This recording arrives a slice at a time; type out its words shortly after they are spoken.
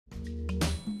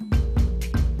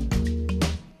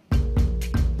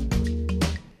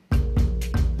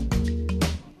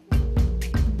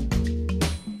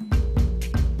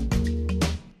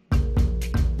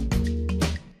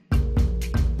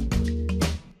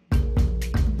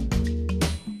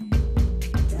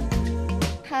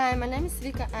my name is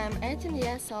Vika. I'm 18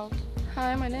 years old.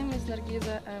 Hi, my name is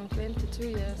Nargiza. I'm 22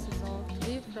 years old.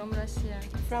 We're from Russia.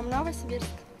 From Novosibirsk.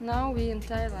 Now we're in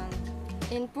Thailand.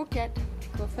 In Phuket.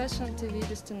 For FashionTV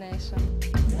Destination.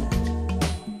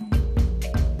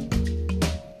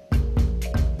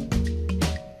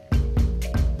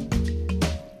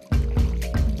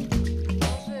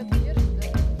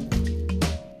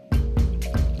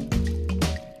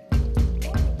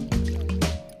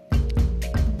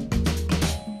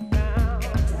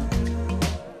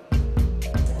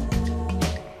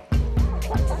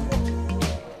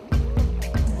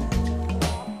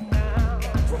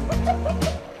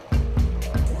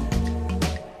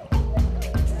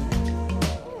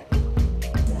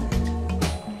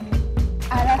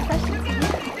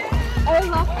 I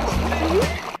love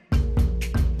FashionTV.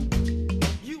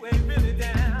 You ain't really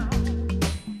down.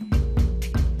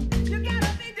 You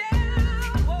gotta be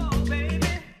down, whoa, baby.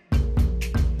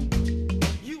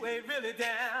 You ain't really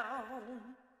down.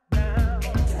 Down.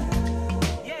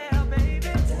 Yeah,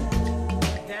 baby.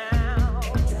 Down.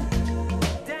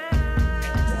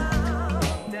 Down.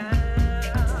 Down.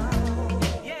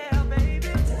 Yeah,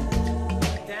 baby.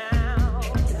 Down.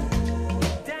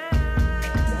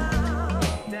 Down.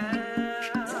 Down.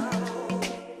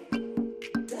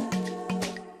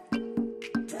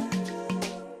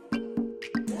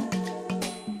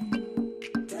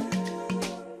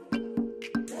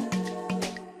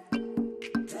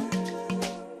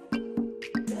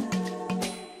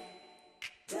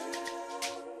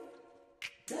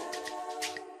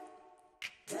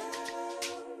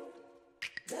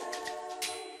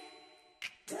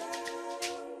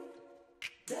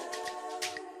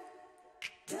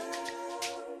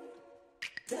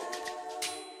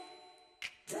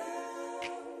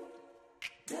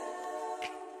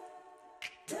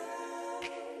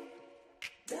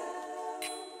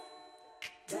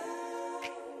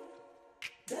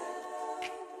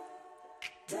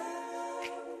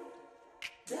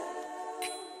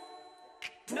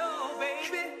 No,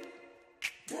 baby,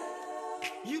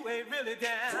 you ain't really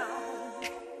down.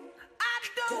 I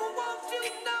don't want you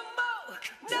no more.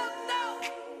 No, no,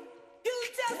 you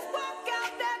just walk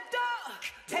out that door.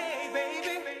 Hey,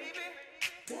 baby,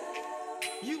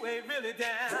 you ain't really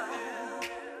down.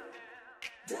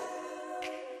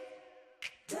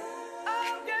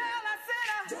 Oh, girl, I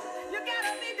said you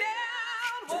gotta be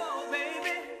down. Whoa,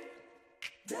 baby,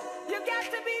 you got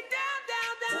to be down,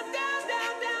 down, down, down,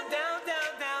 down, down,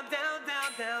 down, down, down,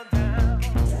 down, down, down.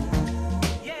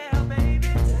 Yeah, baby.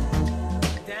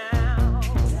 Down,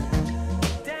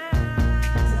 down,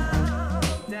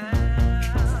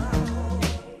 down.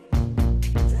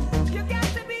 You got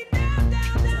to be down,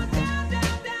 down, down, down,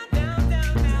 down, down, down,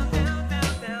 down, down, down,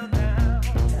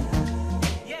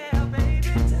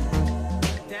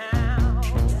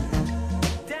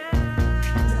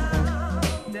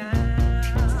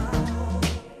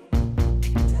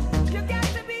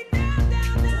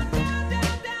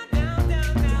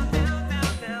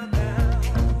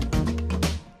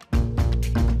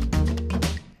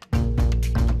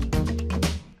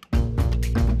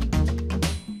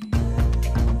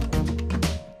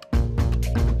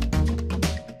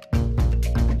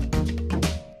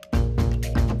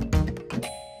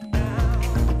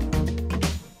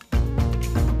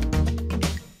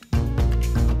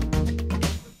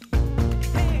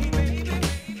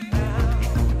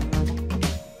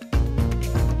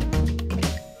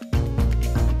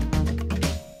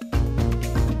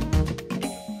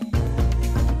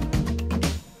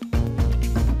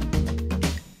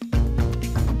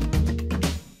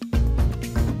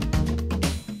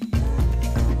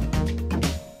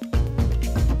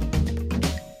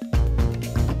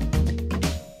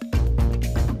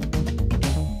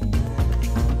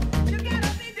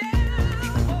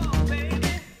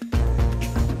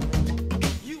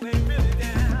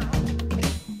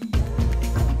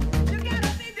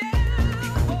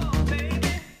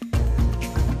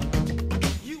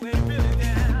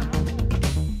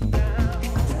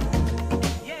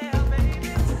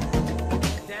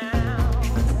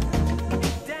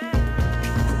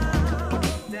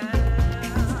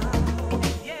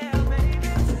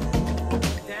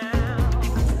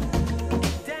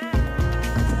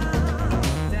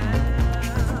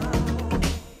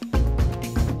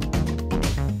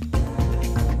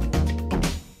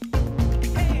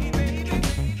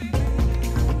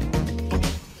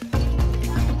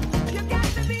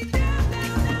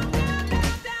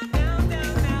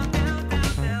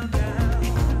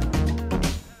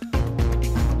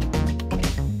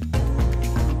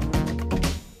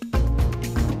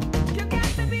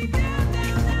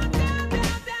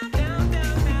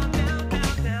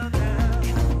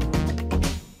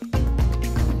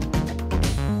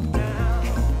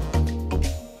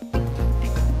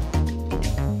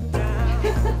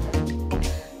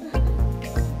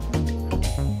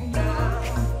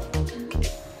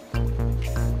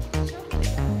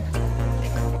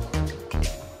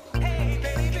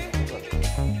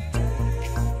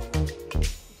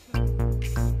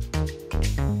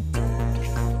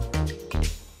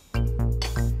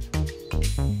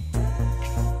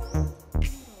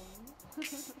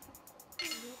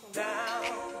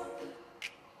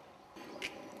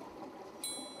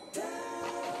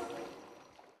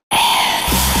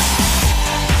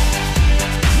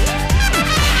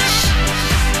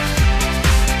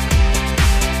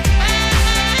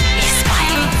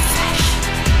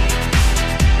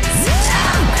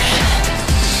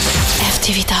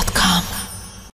 FTV.com.